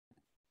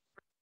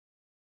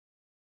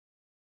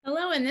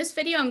Hello, in this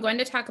video, I'm going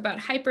to talk about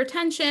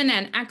hypertension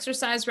and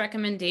exercise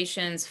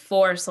recommendations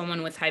for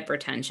someone with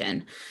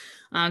hypertension.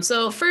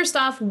 So first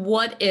off,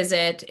 what is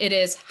it? It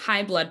is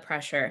high blood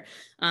pressure.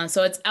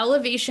 So it's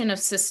elevation of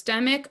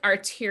systemic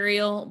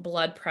arterial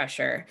blood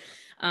pressure.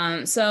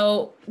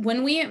 So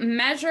when we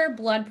measure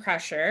blood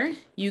pressure,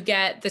 you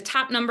get the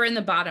top number and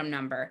the bottom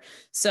number.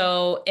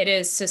 So it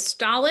is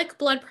systolic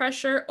blood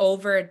pressure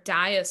over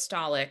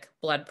diastolic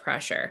blood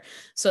pressure.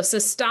 So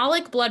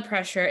systolic blood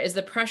pressure is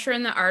the pressure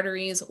in the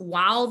arteries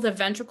while the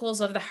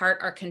ventricles of the heart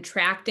are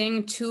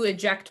contracting to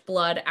eject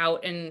blood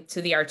out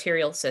into the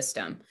arterial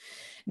system.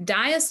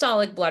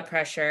 Diastolic blood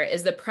pressure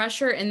is the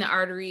pressure in the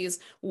arteries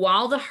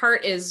while the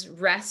heart is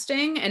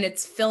resting and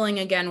it's filling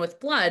again with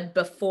blood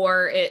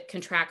before it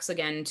contracts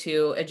again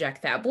to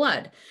eject that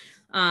blood.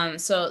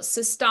 So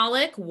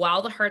systolic,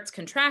 while the heart's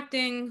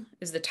contracting,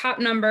 is the top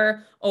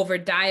number, over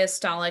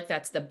diastolic,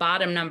 that's the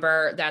bottom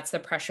number, that's the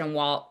pressure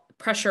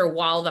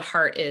while the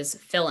heart is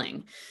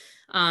filling.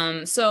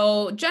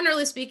 So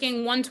generally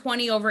speaking,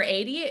 120 over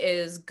 80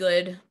 is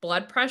good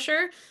blood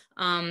pressure.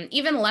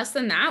 Even less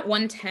than that,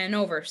 110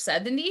 over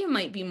 70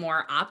 might be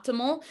more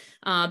optimal.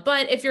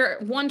 But if you're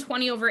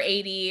 120 over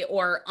 80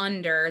 or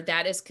under,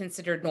 that is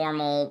considered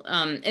normal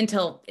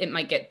until it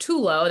might get too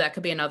low. That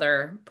could be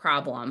another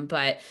problem.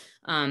 But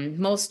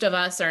most of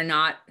us are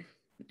not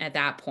at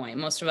that point.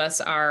 Most of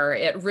us are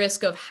at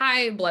risk of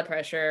high blood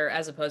pressure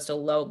as opposed to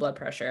low blood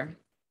pressure.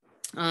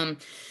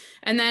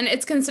 And then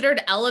it's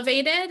considered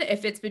elevated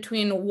if it's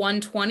between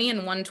 120 and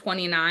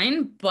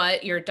 129,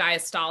 but your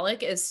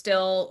diastolic is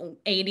still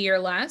 80 or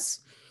less.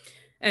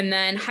 And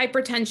then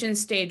hypertension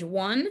stage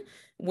 1,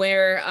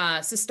 where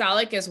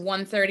systolic is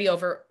 130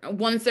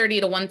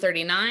 to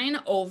 139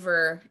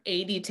 over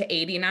 80 to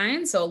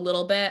 89, so a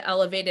little bit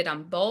elevated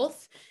on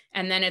both.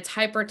 And then it's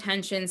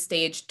hypertension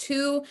stage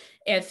 2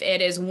 if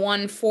it is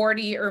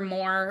 140 or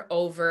more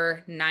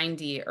over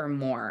 90 or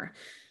more.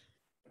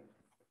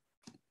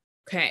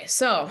 Okay,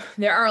 so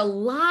there are a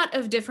lot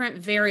of different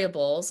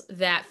variables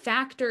that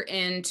factor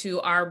into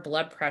our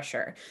blood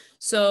pressure.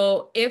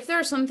 So if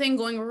there's something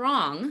going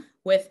wrong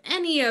with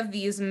any of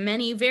these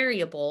many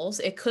variables,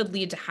 it could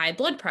lead to high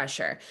blood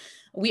pressure.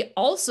 We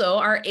also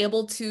are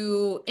able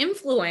to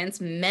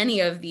influence many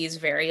of these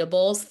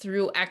variables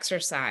through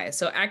exercise.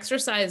 So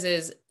exercise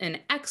is an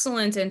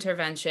excellent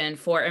intervention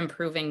for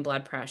improving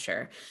blood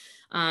pressure.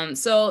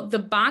 So the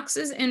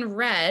boxes in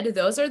red,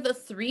 those are the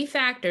 3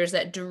 factors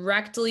that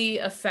directly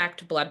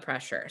affect blood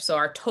pressure. So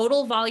our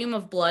total volume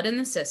of blood in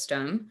the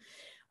system,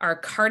 our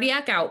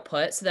cardiac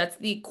output, so that's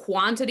the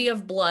quantity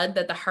of blood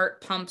that the heart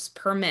pumps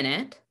per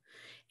minute,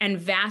 and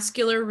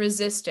vascular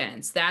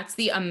resistance, that's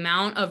the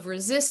amount of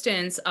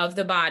resistance of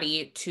the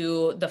body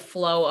to the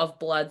flow of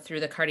blood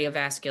through the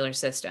cardiovascular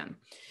system.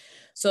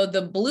 So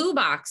the blue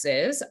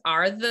boxes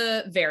are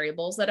the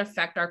variables that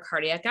affect our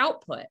cardiac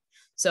output.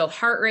 So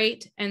heart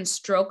rate and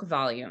stroke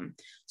volume.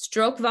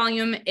 Stroke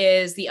volume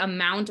is the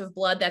amount of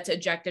blood that's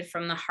ejected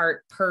from the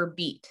heart per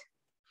beat.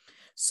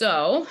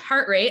 So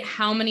heart rate,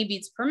 how many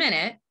beats per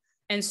minute,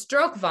 and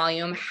stroke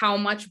volume, how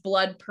much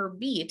blood per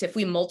beat. If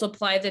we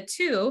multiply the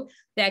 2,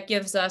 that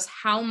gives us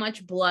how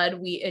much blood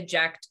we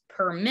eject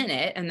per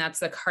minute, and that's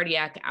the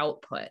cardiac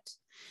output.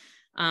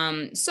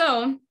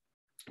 So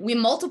we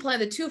multiply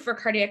the 2 for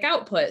cardiac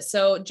output.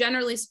 So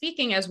generally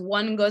speaking, as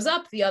one goes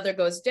up, the other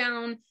goes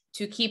down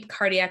to keep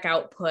cardiac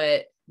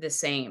output the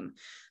same.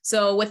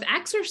 So with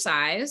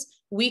exercise,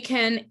 we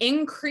can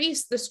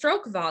increase the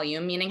stroke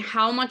volume, meaning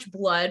how much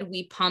blood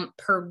we pump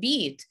per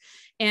beat.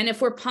 And if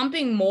we're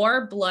pumping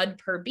more blood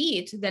per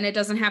beat, then it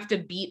doesn't have to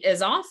beat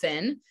as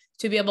often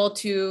to be able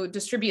to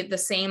distribute the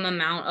same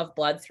amount of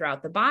blood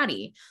throughout the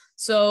body.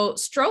 So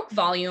stroke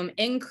volume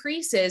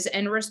increases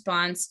in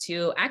response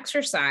to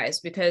exercise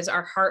because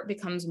our heart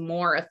becomes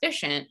more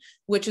efficient,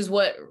 which is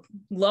what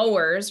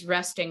lowers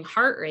resting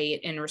heart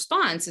rate in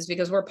response, is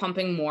because we're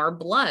pumping more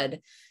blood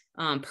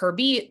per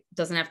beat,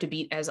 doesn't have to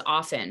beat as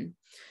often.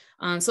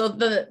 So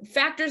the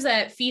factors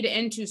that feed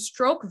into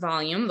stroke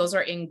volume, those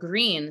are in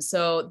green.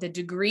 So the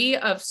degree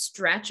of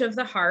stretch of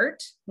the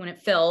heart when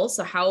it fills,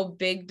 so how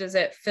big does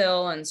it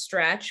fill and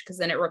stretch, because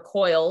then it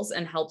recoils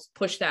and helps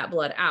push that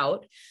blood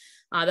out.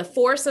 The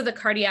force of the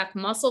cardiac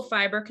muscle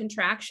fiber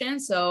contraction,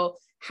 so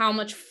how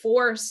much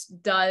force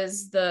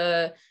does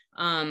do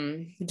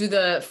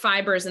the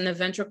fibers in the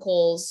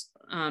ventricles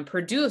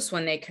produce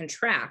when they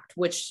contract,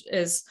 which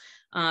is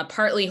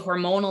partly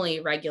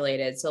hormonally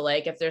regulated. So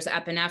like if there's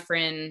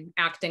epinephrine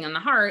acting on the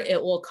heart, it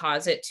will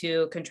cause it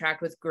to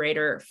contract with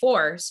greater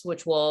force,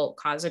 which will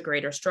cause a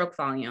greater stroke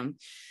volume.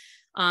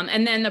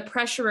 And then the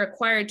pressure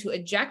required to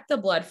eject the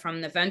blood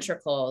from the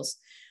ventricles.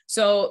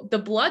 So the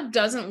blood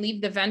doesn't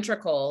leave the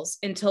ventricles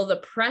until the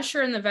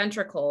pressure in the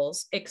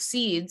ventricles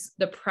exceeds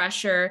the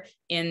pressure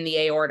in the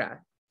aorta.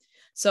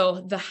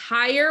 So the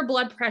higher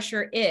blood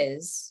pressure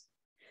is,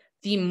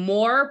 the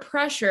more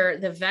pressure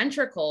the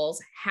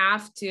ventricles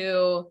have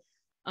to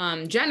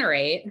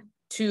generate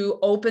to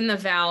open the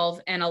valve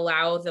and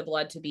allow the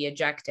blood to be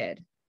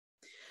ejected.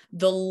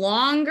 The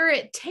longer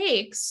it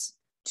takes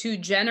to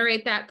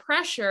generate that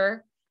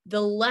pressure,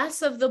 the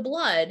less of the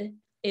blood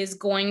is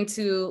going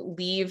to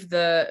leave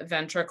the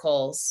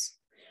ventricles.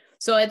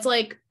 So it's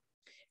like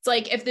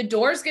if the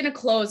door is going to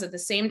close at the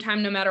same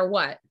time, no matter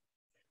what,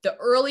 the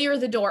earlier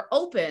the door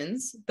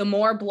opens, the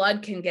more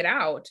blood can get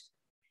out.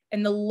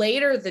 And the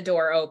later the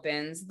door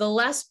opens, the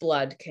less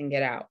blood can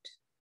get out.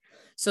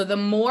 So the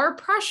more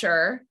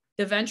pressure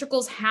the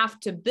ventricles have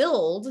to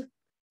build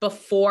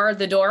before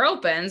the door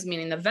opens,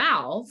 meaning the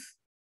valve,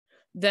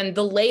 then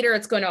the later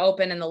it's going to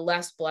open and the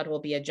less blood will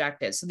be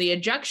ejected. So the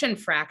ejection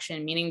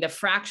fraction, meaning the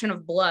fraction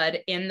of blood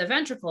in the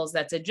ventricles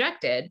that's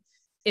ejected,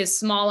 is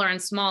smaller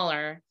and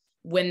smaller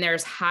when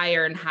there's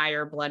higher and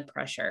higher blood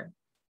pressure.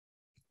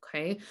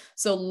 Okay,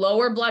 so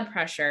lower blood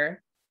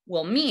pressure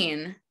will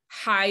mean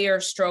higher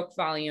stroke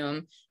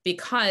volume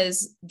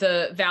because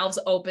the valves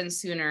open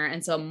sooner,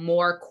 and so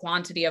more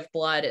quantity of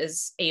blood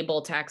is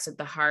able to exit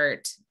the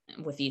heart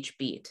with each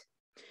beat.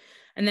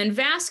 And then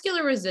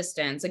vascular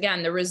resistance,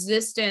 again, the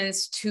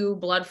resistance to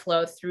blood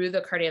flow through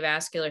the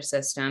cardiovascular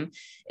system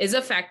is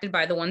affected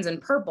by the ones in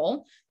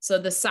purple. So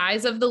the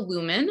size of the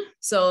lumen,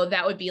 so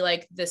that would be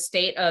like the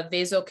state of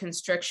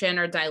vasoconstriction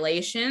or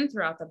dilation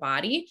throughout the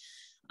body.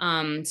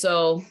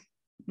 So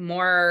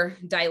more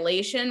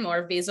dilation,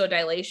 more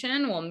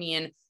vasodilation will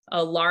mean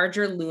a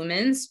larger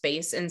lumen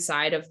space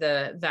inside of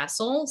the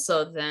vessel.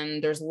 So then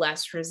there's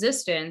less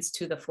resistance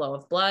to the flow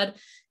of blood,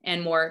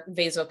 and more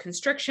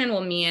vasoconstriction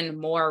will mean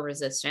more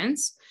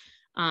resistance.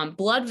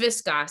 Blood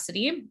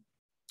viscosity.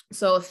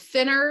 So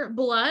thinner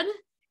blood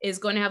is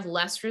going to have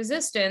less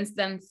resistance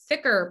than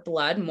thicker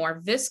blood, more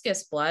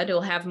viscous blood. It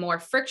will have more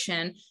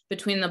friction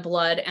between the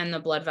blood and the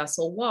blood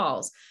vessel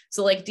walls.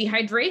 So like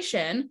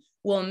dehydration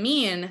will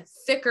mean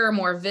thicker,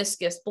 more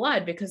viscous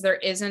blood because there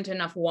isn't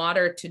enough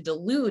water to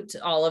dilute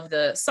all of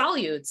the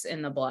solutes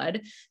in the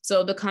blood.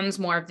 So it becomes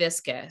more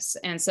viscous.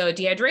 And so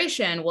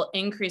dehydration will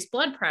increase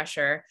blood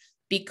pressure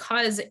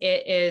because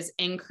it is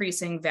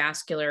increasing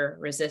vascular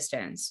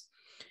resistance.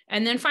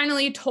 And then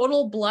finally,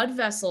 total blood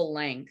vessel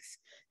length.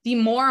 The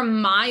more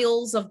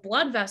miles of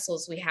blood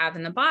vessels we have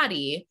in the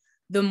body,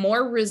 the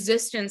more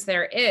resistance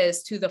there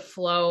is to the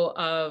flow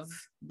of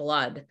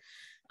blood.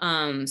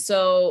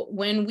 So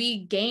when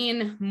we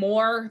gain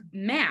more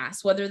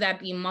mass, whether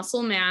that be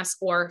muscle mass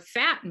or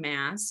fat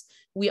mass,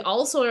 we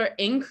also are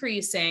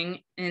increasing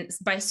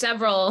by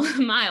several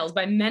miles,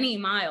 by many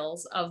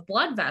miles of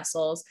blood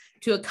vessels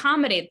to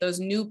accommodate those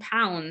new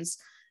pounds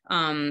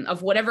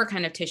of whatever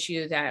kind of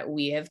tissue that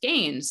we have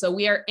gained. So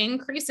we are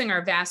increasing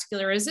our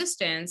vascular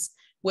resistance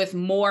with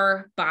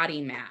more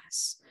body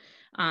mass.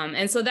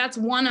 And so that's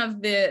one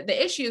of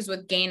the issues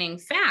with gaining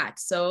fat.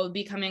 So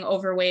becoming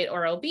overweight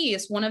or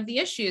obese, one of the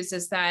issues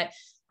is that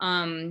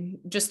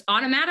just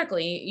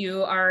automatically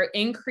you are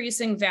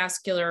increasing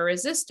vascular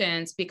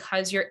resistance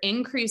because you're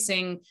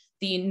increasing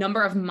the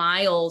number of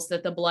miles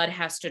that the blood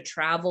has to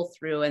travel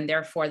through, and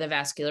therefore the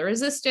vascular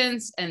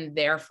resistance and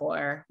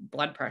therefore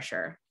blood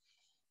pressure.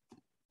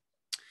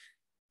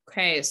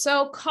 Okay,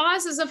 so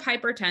causes of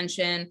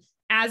hypertension.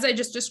 As I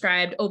just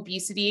described,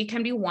 obesity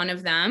can be one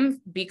of them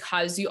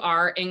because you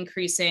are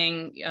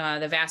increasing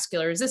the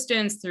vascular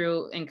resistance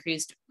through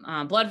increased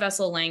blood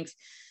vessel length.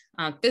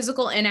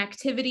 Physical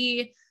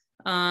inactivity,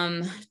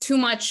 too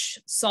much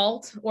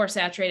salt or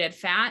saturated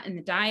fat in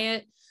the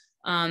diet,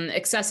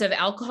 excessive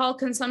alcohol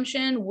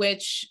consumption,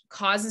 which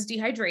causes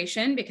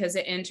dehydration because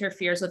it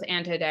interferes with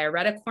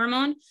antidiuretic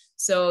hormone.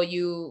 So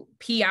you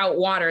pee out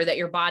water that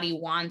your body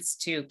wants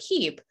to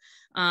keep.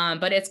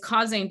 But it's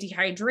causing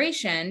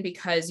dehydration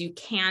because you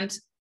can't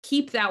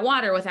keep that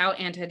water without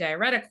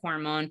antidiuretic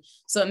hormone.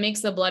 So it makes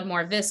the blood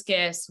more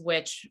viscous,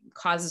 which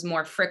causes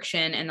more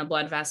friction in the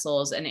blood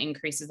vessels and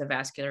increases the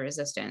vascular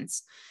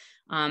resistance.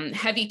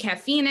 Heavy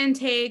caffeine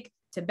intake,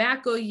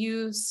 tobacco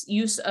use,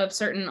 use of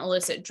certain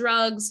illicit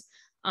drugs,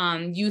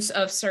 use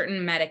of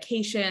certain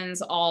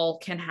medications, all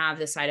can have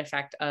the side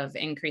effect of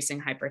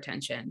increasing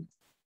hypertension.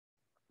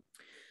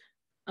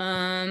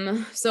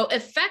 So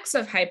effects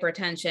of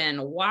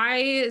hypertension. Why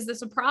is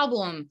this a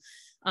problem?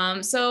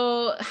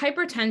 So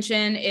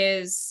hypertension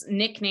is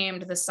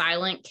nicknamed the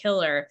silent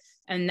killer,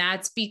 and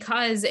that's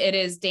because it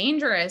is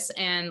dangerous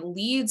and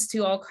leads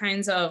to all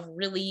kinds of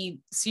really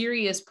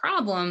serious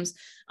problems.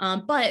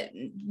 But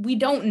we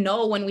don't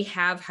know when we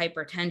have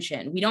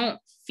hypertension. We don't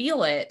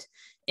feel it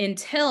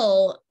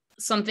until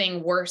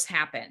something worse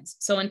happens.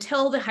 So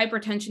until the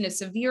hypertension is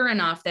severe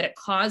enough that it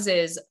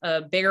causes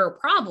a bigger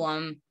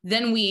problem,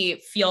 then we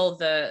feel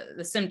the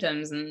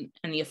symptoms and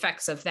the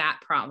effects of that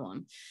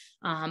problem.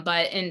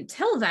 But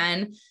until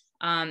then,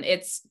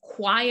 it's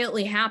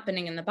quietly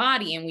happening in the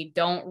body and we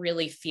don't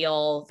really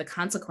feel the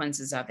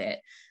consequences of it.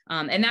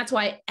 And that's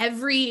why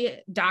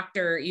every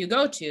doctor you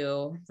go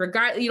to,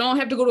 you don't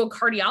have to go to a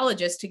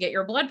cardiologist to get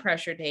your blood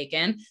pressure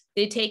taken.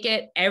 They take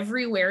it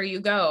everywhere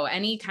you go.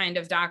 Any kind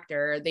of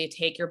doctor, they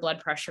take your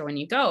blood pressure when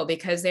you go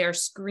because they are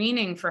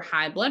screening for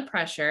high blood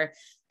pressure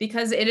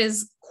because it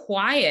is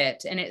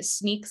quiet and it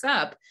sneaks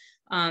up.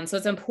 So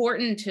it's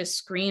important to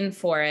screen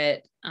for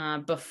it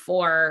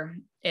before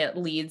it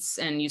leads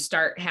and you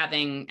start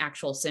having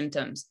actual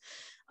symptoms.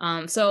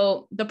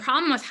 So the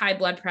problem with high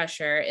blood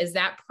pressure is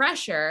that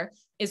pressure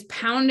is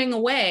pounding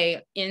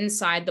away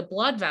inside the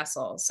blood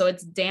vessels. So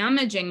it's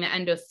damaging the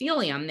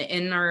endothelium, the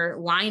inner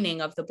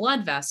lining of the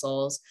blood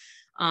vessels.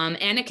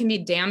 And it can be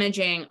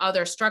damaging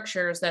other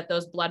structures that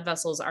those blood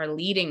vessels are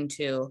leading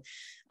to.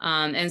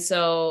 And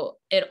so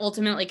it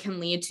ultimately can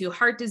lead to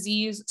heart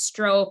disease,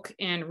 stroke,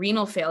 and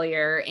renal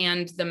failure,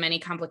 and the many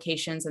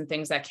complications and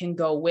things that can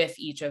go with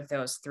each of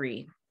those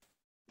three.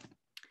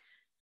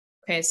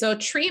 Okay, so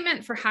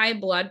treatment for high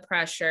blood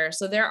pressure.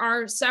 So there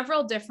are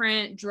several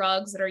different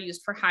drugs that are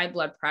used for high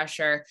blood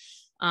pressure.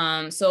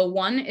 So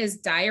one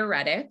is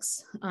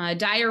diuretics.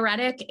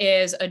 Diuretic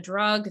is a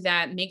drug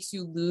that makes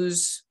you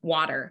lose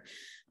water.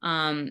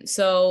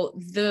 So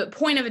the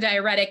point of a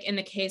diuretic in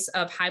the case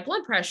of high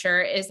blood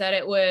pressure is that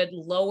it would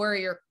lower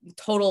your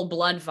total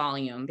blood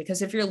volume,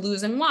 because if you're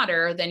losing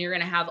water, then you're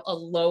going to have a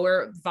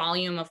lower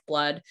volume of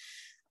blood.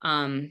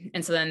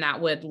 And so then that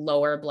would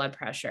lower blood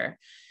pressure.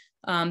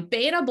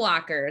 Beta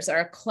blockers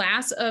are a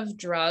class of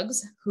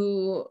drugs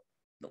who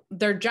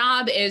their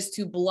job is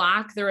to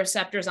block the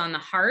receptors on the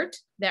heart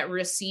that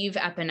receive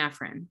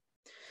epinephrine.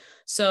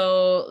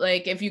 So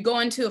like if you go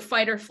into a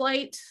fight or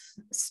flight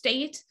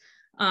state,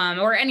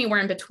 or anywhere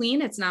in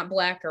between, it's not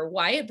black or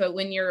white, but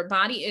when your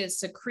body is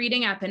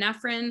secreting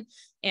epinephrine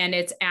and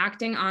it's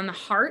acting on the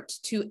heart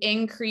to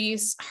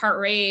increase heart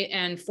rate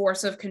and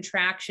force of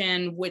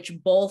contraction, which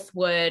both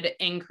would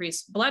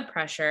increase blood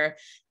pressure,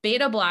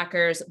 beta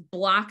blockers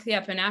block the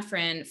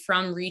epinephrine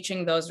from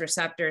reaching those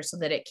receptors so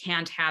that it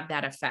can't have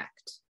that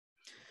effect.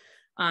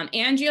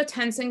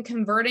 Angiotensin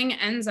converting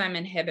enzyme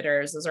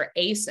inhibitors, those are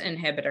ACE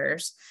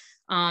inhibitors,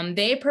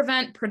 they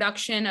prevent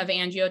production of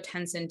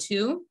angiotensin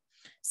 2.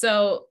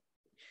 So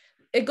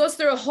it goes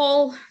through a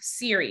whole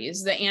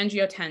series, the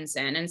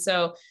angiotensin. And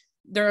so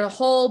there are a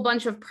whole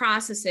bunch of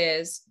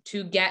processes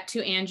to get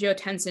to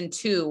angiotensin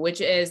 2, which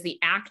is the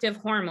active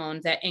hormone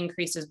that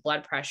increases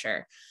blood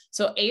pressure.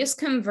 So ACE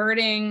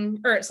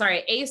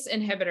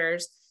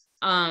inhibitors,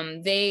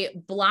 they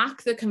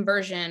block the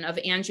conversion of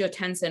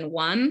angiotensin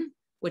 1,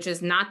 which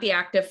is not the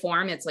active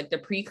form, it's like the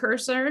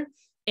precursor,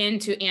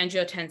 into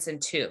angiotensin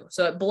 2.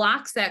 So it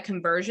blocks that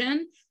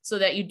conversion so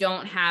that you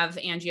don't have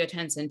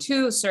angiotensin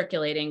 2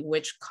 circulating,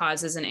 which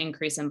causes an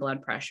increase in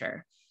blood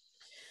pressure.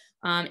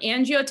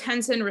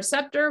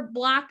 Angiotensin-receptor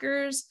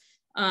blockers,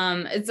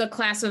 it's a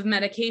class of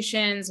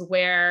medications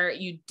where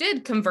you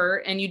did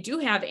convert and you do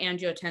have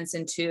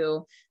angiotensin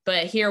 2,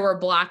 but here we're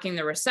blocking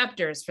the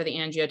receptors for the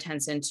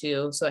angiotensin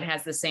 2. So it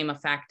has the same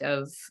effect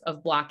of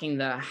blocking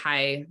the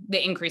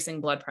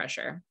increasing blood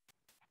pressure.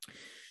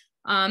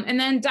 And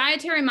then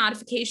dietary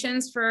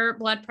modifications for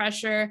blood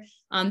pressure.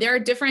 There are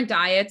different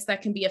diets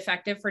that can be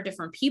effective for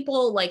different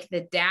people, like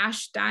the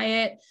DASH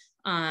diet,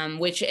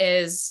 which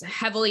is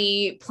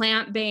heavily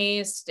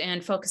plant-based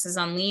and focuses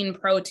on lean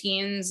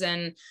proteins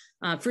and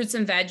fruits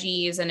and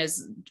veggies and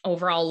is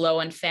overall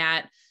low in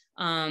fat.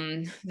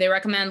 They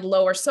recommend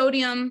lower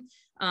sodium.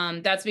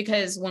 That's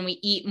because when we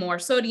eat more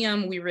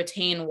sodium, we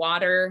retain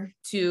water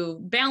to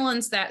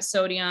balance that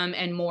sodium,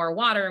 and more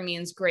water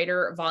means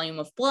greater volume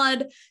of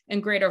blood,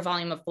 and greater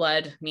volume of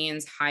blood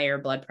means higher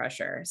blood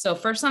pressure. So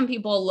for some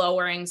people,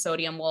 lowering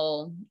sodium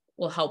will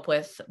help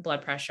with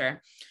blood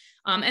pressure.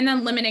 And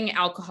then limiting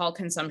alcohol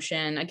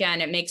consumption.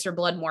 Again, it makes your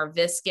blood more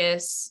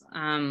viscous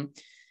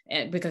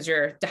because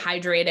you're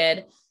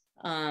dehydrated.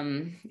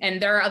 And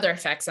there are other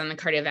effects on the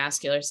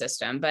cardiovascular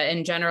system, but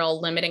in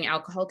general, limiting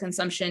alcohol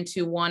consumption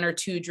to 1 or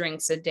 2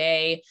 drinks a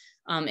day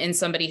in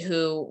somebody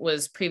who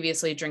was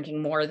previously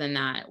drinking more than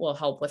that will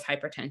help with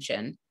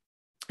hypertension.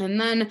 And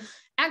then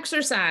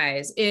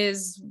exercise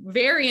is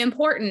very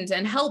important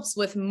and helps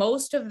with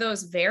most of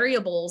those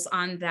variables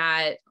on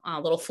that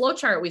little flow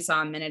chart we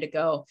saw a minute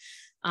ago.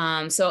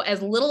 So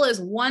as little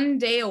as 1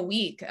 day a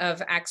week of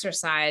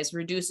exercise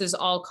reduces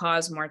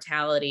all-cause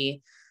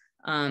mortality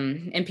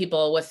in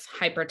people with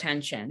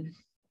hypertension.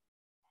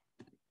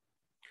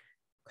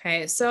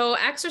 Okay, so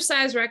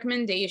exercise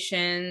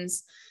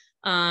recommendations.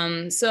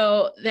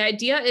 So the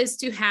idea is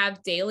to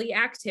have daily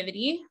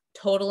activity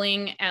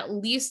totaling at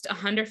least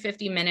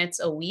 150 minutes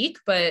a week,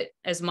 but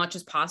as much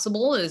as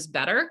possible is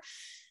better.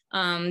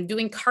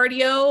 Doing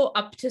cardio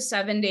up to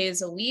 7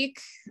 days a week,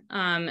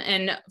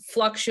 and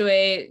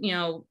fluctuate,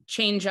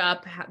 change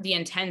up the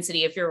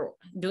intensity. If you're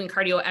doing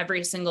cardio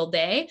every single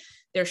day,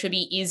 there should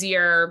be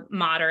easier,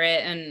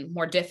 moderate, and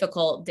more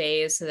difficult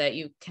days so that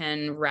you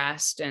can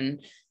rest and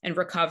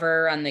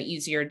recover on the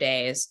easier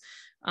days.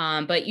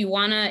 But you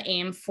want to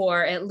aim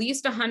for at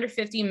least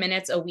 150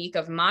 minutes a week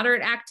of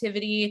moderate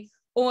activity,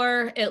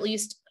 or at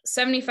least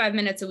 75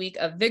 minutes a week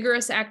of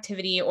vigorous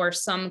activity, or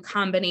some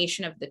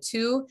combination of the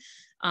two.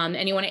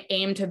 And you want to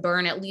aim to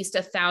burn at least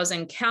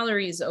 1,000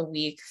 calories a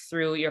week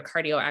through your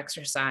cardio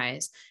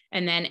exercise.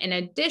 And then in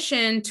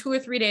addition, 2 or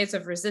 3 days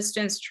of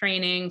resistance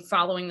training,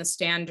 following the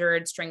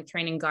standard strength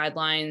training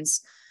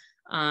guidelines,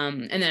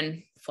 and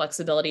then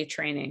flexibility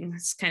training.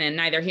 It's kind of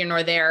neither here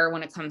nor there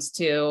when it comes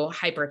to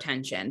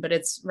hypertension, but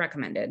it's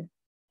recommended.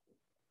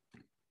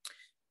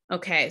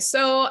 Okay,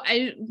 so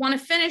I want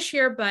to finish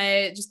here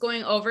by just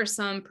going over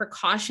some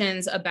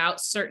precautions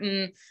about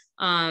certain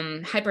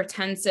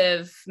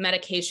hypertensive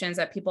medications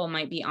that people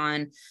might be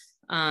on,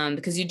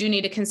 because you do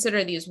need to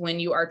consider these when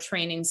you are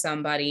training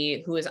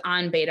somebody who is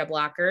on beta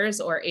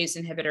blockers or ACE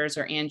inhibitors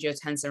or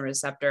angiotensin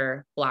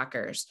receptor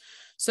blockers.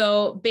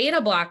 So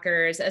beta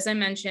blockers, as I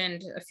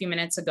mentioned a few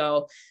minutes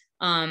ago,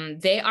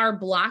 they are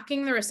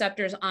blocking the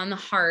receptors on the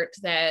heart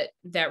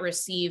that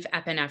receive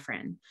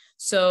epinephrine.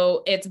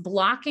 So it's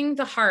blocking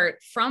the heart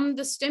from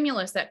the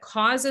stimulus that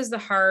causes the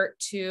heart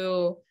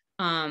to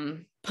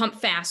pump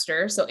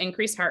faster, so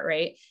increase heart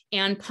rate,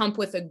 and pump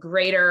with a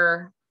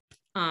greater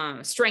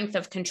strength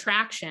of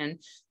contraction,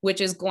 which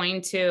is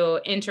going to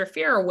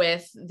interfere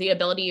with the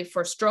ability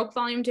for stroke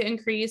volume to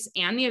increase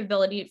and the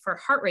ability for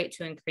heart rate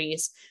to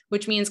increase,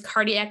 which means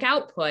cardiac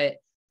output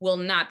will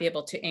not be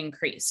able to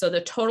increase. So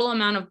the total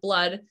amount of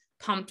blood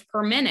pumped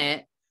per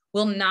minute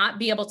will not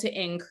be able to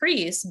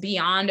increase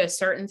beyond a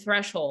certain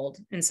threshold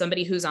in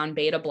somebody who's on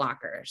beta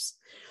blockers.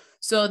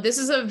 So this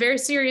is a very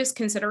serious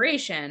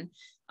consideration.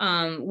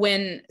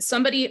 When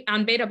somebody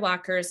on beta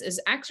blockers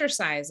is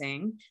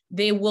exercising,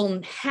 they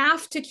will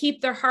have to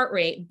keep their heart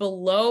rate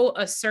below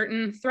a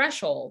certain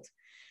threshold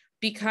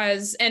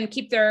and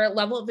keep their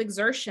level of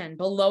exertion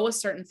below a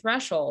certain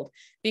threshold,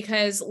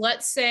 because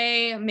let's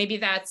say maybe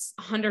that's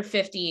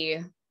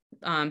 150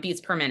 beats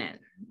per minute.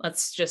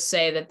 Let's just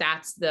say that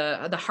that's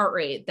the heart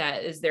rate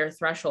that is their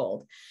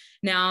threshold.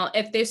 Now,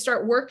 if they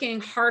start working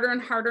harder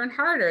and harder and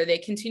harder, they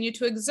continue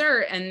to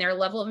exert and their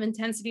level of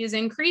intensity is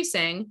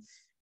increasing.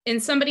 In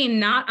somebody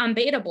not on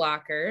beta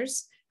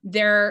blockers,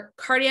 their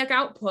cardiac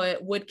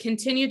output would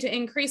continue to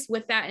increase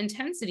with that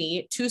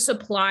intensity to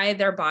supply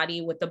their body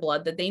with the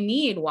blood that they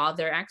need while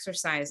they're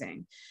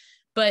exercising.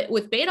 But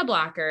with beta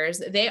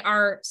blockers, they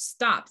are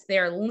stopped. They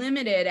are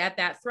limited at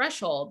that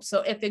threshold.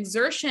 So if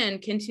exertion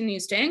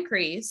continues to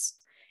increase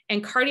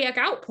and cardiac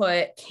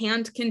output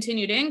can't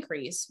continue to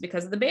increase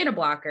because of the beta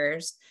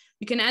blockers,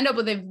 you can end up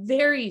with a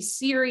very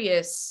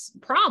serious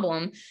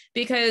problem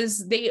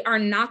because they are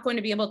not going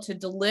to be able to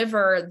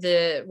deliver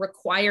the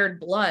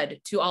required blood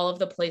to all of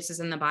the places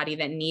in the body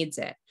that needs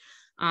it.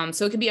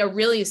 So it could be a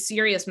really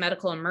serious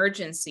medical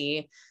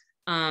emergency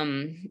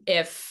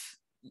if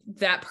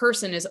that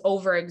person is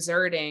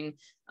overexerting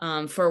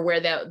for where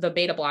the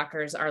beta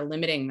blockers are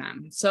limiting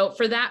them. So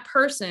for that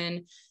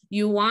person,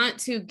 you want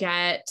to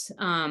get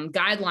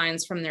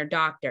guidelines from their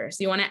doctor. So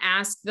you want to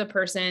ask the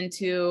person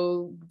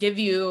to give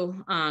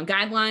you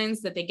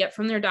guidelines that they get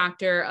from their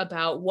doctor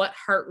about what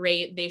heart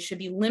rate they should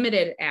be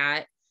limited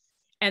at.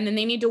 And then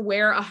they need to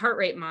wear a heart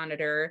rate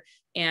monitor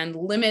and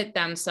limit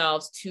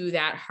themselves to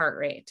that heart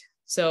rate.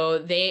 So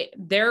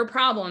their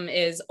problem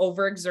is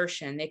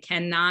overexertion. They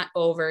cannot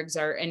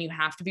overexert, and you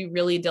have to be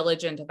really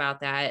diligent about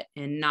that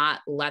and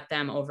not let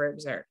them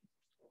overexert.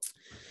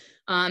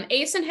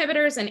 ACE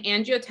inhibitors and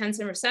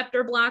angiotensin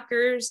receptor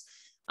blockers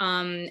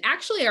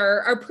actually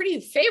are pretty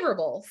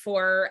favorable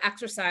for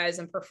exercise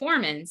and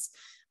performance.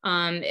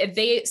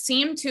 They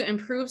seem to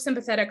improve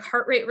sympathetic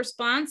heart rate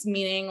response,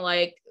 meaning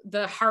like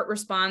the heart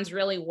responds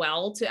really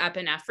well to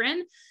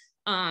epinephrine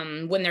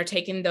when they're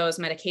taking those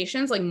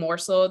medications, like more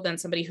so than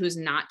somebody who's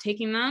not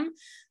taking them.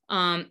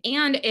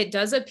 And it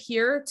does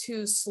appear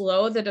to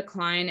slow the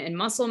decline in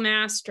muscle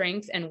mass,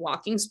 strength, and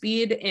walking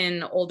speed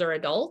in older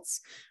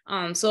adults.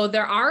 So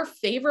there are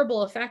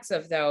favorable effects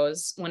of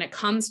those when it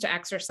comes to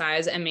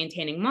exercise and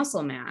maintaining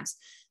muscle mass.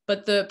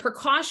 But the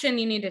precaution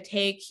you need to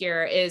take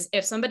here is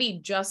if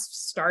somebody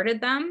just started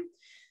them,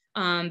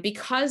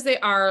 because they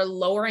are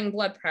lowering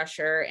blood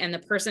pressure and the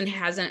person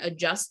hasn't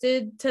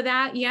adjusted to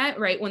that yet,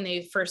 right, when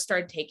they first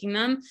started taking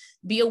them,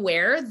 be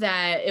aware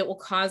that it will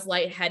cause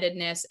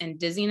lightheadedness and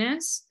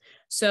dizziness.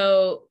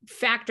 So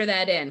factor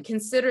that in,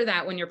 consider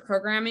that when you're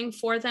programming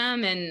for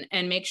them,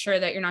 and make sure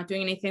that you're not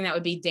doing anything that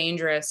would be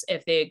dangerous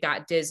if they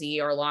got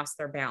dizzy or lost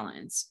their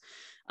balance.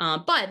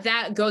 But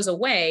that goes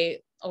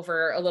away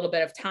over a little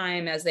bit of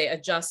time as they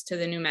adjust to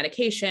the new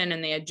medication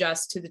and they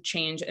adjust to the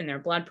change in their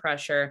blood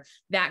pressure.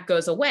 That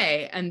goes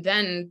away. And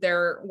then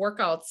their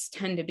workouts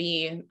tend to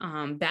be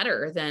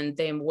better than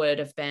they would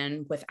have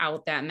been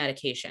without that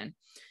medication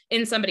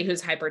in somebody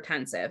who's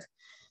hypertensive,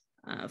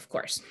 of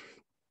course.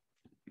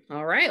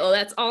 All right, well,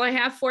 that's all I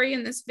have for you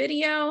in this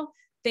video.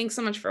 Thanks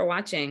so much for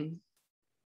watching.